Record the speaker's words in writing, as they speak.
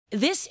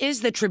This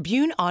is the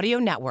Tribune Audio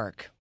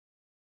Network.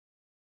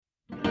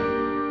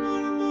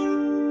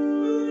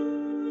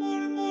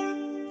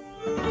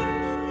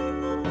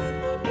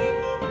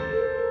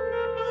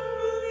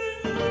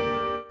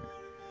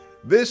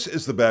 This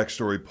is the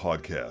Backstory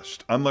Podcast.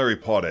 I'm Larry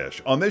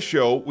Potash. On this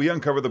show, we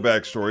uncover the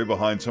backstory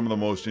behind some of the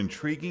most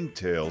intriguing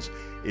tales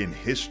in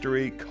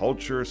history,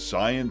 culture,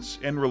 science,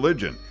 and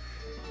religion.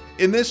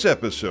 In this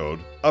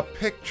episode, a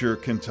picture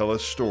can tell a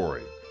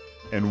story,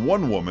 and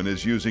one woman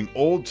is using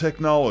old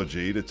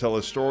technology to tell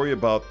a story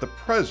about the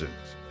present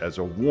as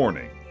a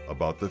warning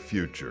about the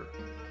future.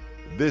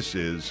 This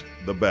is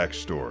the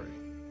Backstory.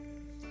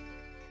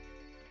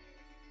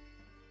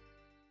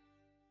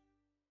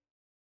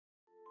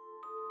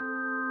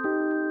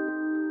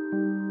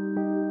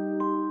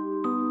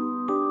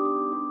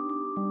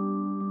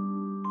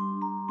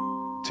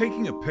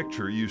 Taking a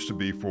picture used to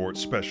be for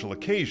special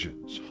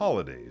occasions,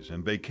 holidays,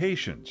 and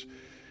vacations.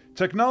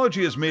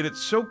 Technology has made it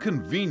so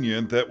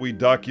convenient that we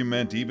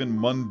document even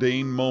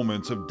mundane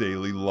moments of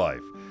daily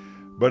life.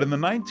 But in the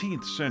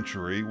 19th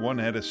century, one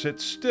had to sit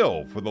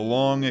still for the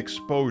long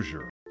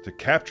exposure to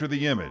capture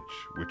the image,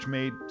 which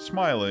made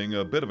smiling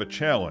a bit of a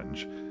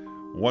challenge.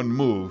 One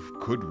move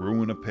could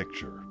ruin a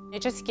picture.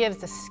 It just gives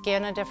the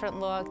skin a different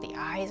look, the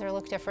eyes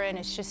look different.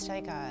 It's just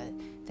like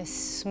this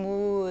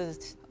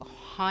smooth,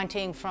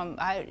 haunting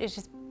it's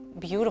just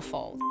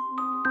beautiful.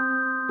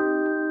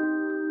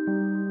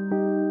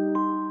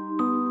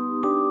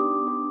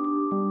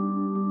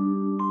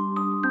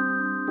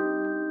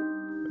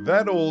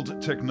 That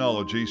old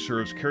technology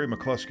serves Carrie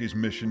McCluskey's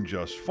mission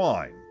just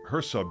fine.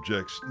 Her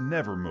subjects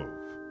never move.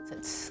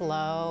 It's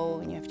slow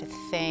and you have to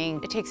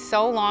think. It takes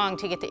so long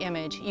to get the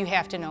image, you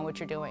have to know what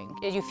you're doing.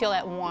 You feel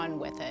at one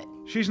with it.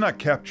 She's not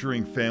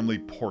capturing family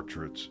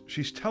portraits.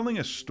 She's telling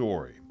a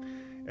story.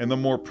 And the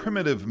more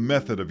primitive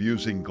method of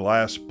using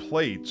glass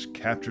plates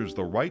captures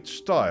the right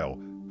style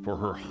for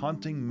her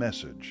haunting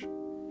message.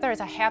 There's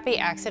a happy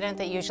accident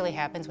that usually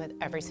happens with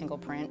every single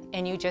print,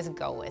 and you just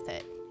go with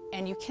it.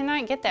 And you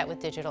cannot get that with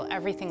digital.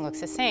 Everything looks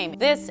the same.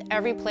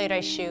 Every plate I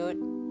shoot,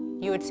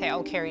 you would say,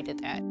 oh, Carrie did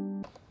that.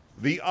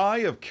 The eye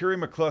of Carrie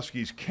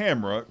McCluskey's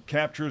camera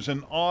captures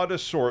an odd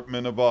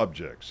assortment of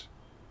objects.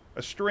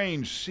 A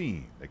strange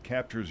scene that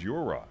captures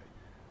your eye.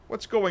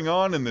 What's going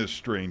on in this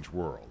strange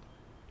world?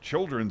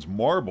 Children's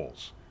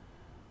marbles,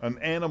 an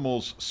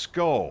animal's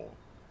skull,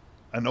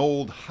 an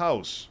old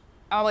house.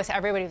 Almost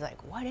everybody's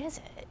like, what is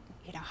it?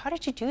 How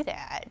did you do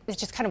that? It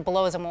just kind of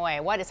blows them away.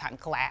 What is on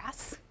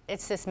glass?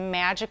 It's this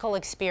magical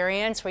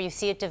experience where you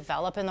see it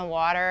develop in the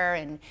water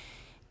and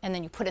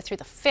then you put it through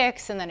the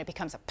fix and then it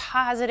becomes a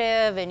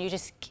positive and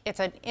it's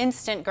an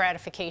instant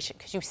gratification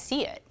because you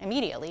see it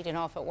immediately to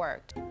know if it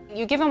worked.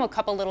 You give them a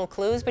couple little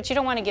clues, but you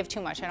don't want to give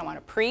too much. I don't want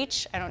to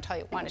preach. I don't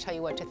want to tell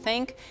you what to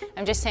think.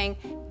 I'm just saying,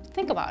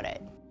 think about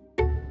it.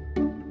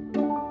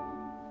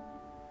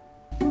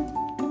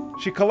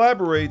 She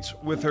collaborates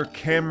with her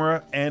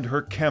camera and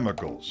her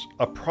chemicals,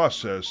 a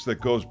process that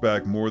goes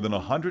back more than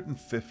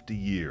 150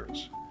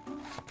 years.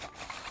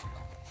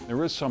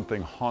 There is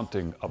something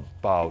haunting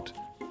about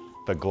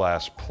the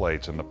glass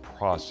plates and the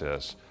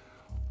process.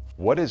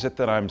 What is it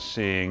that I'm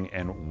seeing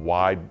and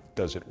why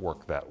does it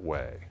work that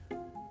way?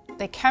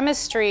 The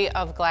chemistry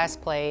of glass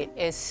plate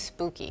is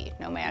spooky,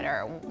 no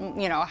matter,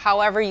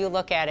 however you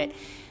look at it.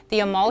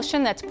 The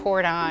emulsion that's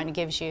poured on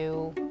gives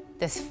you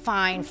this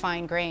fine,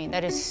 fine grain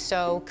that is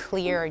so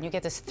clear, and you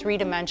get this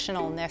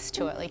three-dimensionalness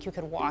to it, like you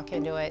could walk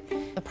into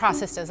it. The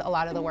process does a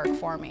lot of the work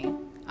for me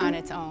on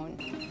its own.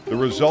 The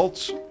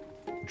results,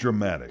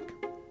 dramatic,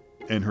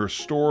 and her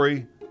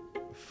story,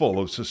 full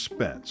of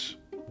suspense.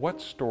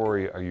 What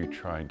story are you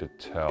trying to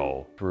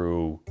tell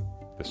through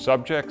the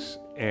subjects,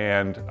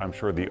 and I'm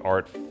sure the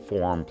art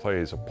form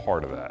plays a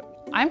part of that?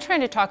 I'm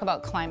trying to talk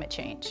about climate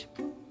change.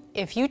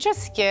 If you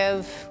just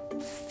give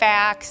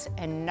facts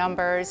and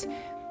numbers,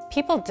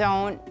 people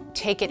don't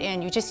take it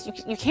in. You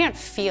can't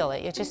feel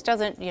it. It just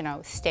doesn't,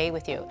 stay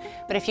with you.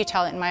 But if you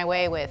tell it in my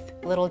way with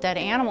little dead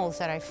animals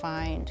that I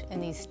find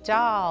and these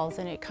dolls,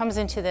 and it comes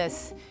into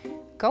this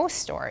ghost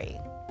story.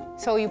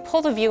 So you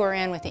pull the viewer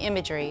in with the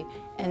imagery,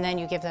 and then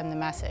you give them the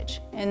message.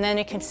 And then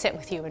it can sit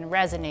with you and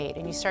resonate,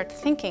 and you start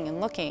thinking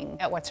and looking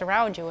at what's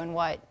around you and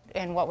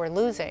what we're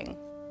losing.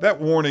 That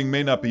warning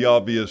may not be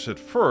obvious at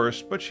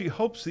first, but she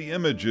hopes the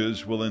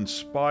images will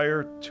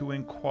inspire to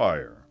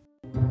inquire.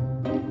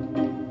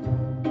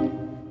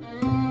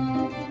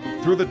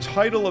 Through the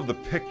title of the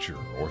picture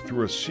or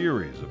through a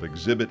series of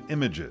exhibit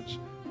images,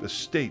 the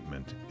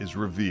statement is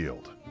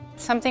revealed.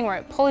 Something where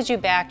it pulls you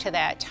back to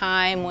that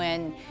time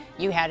when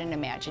you had an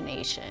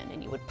imagination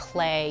and you would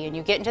play and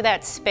you get into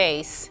that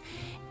space,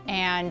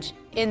 and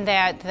in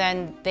that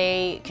then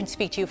they can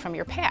speak to you from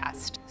your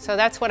past. So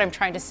that's what I'm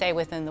trying to say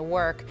within the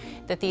work,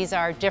 that these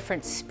are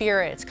different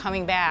spirits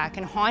coming back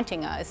and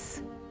haunting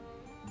us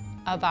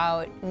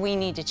about we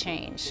need to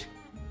change.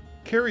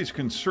 Carrie's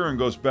concern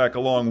goes back a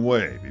long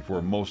way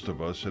before most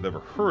of us had ever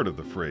heard of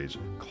the phrase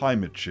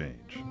climate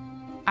change.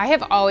 I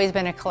have always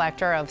been a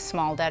collector of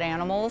small dead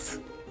animals.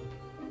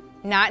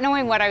 not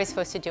knowing what I was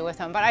supposed to do with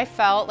them, but I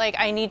felt like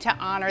I need to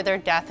honor their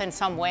death in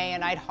some way,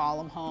 and I'd haul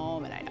them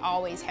home, and I'd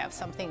always have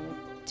something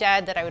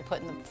dead that I would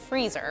put in the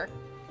freezer,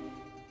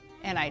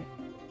 and I'd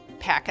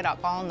pack it up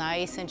all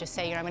nice and just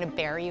say, you know, I'm going to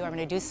bury you, I'm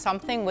going to do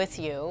something with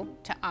you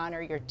to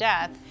honor your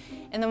death.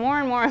 And the more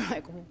and more I'm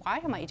like, why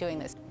am I doing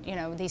this? You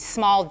know, these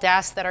small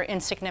deaths that are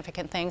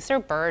insignificant things, they're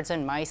birds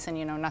and mice and,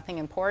 you know, nothing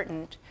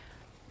important.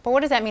 But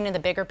what does that mean in the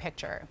bigger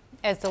picture?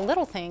 As the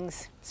little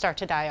things start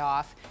to die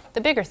off,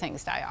 the bigger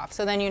things die off.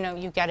 So then, you know,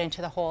 you get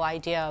into the whole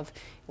idea of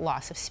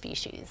loss of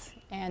species.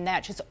 And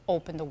that just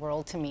opened the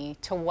world to me,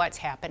 to what's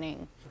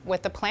happening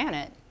with the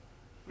planet.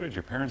 What did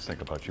your parents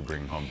think about you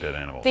bringing home dead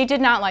animals? They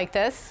did not like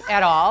this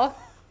at all.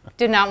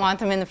 Did not want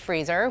them in the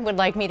freezer. Would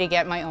like me to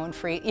get my own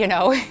you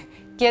know,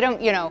 get them,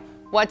 you know,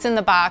 what's in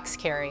the box,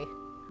 Carrie?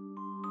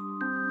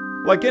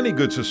 Like any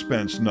good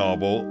suspense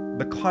novel,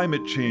 the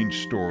climate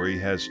change story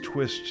has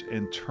twists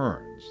and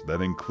turns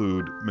that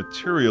include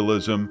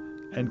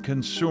materialism and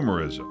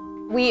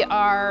consumerism. We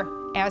are,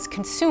 as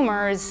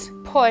consumers,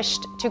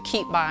 pushed to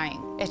keep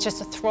buying. It's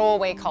just a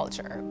throwaway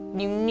culture.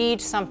 You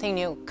need something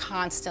new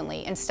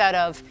constantly instead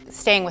of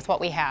staying with what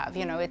we have.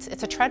 You know, it's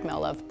a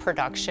treadmill of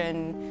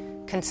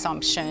production,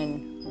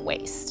 consumption,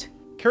 waste.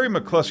 Carrie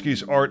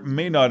McCluskey's art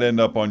may not end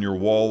up on your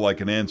wall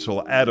like an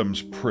Ansel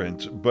Adams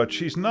print, but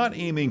she's not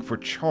aiming for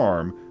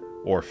charm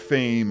or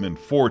fame and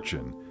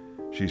fortune.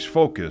 She's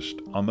focused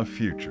on the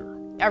future.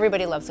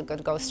 Everybody loves a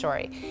good ghost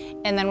story.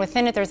 And then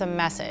within it, there's a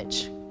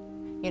message.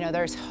 You know,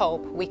 there's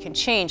hope, we can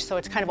change. So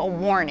it's kind of a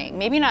warning,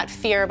 maybe not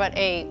fear, but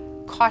a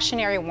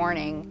cautionary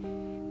warning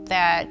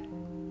that,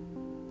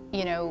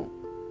 you know,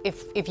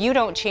 if you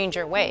don't change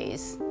your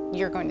ways,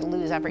 you're going to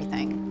lose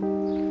everything.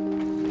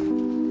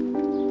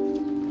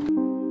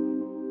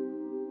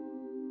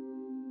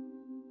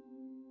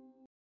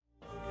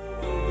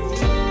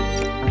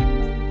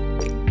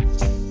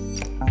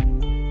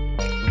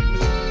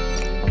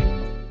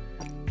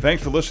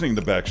 Thanks for listening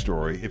to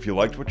Backstory. If you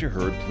liked what you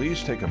heard,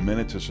 please take a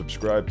minute to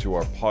subscribe to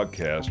our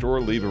podcast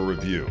or leave a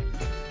review.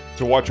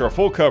 To watch our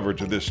full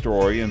coverage of this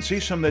story and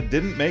see some that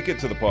didn't make it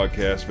to the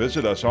podcast,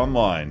 visit us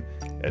online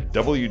at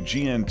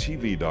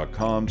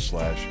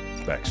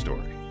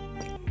wgntv.com/backstory.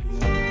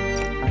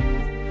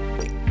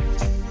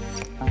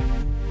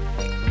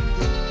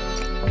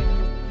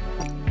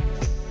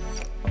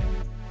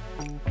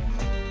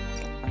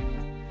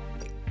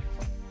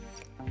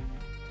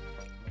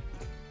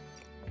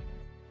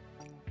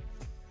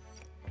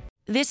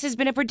 This has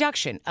been a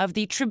production of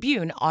the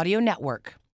Tribune Audio Network.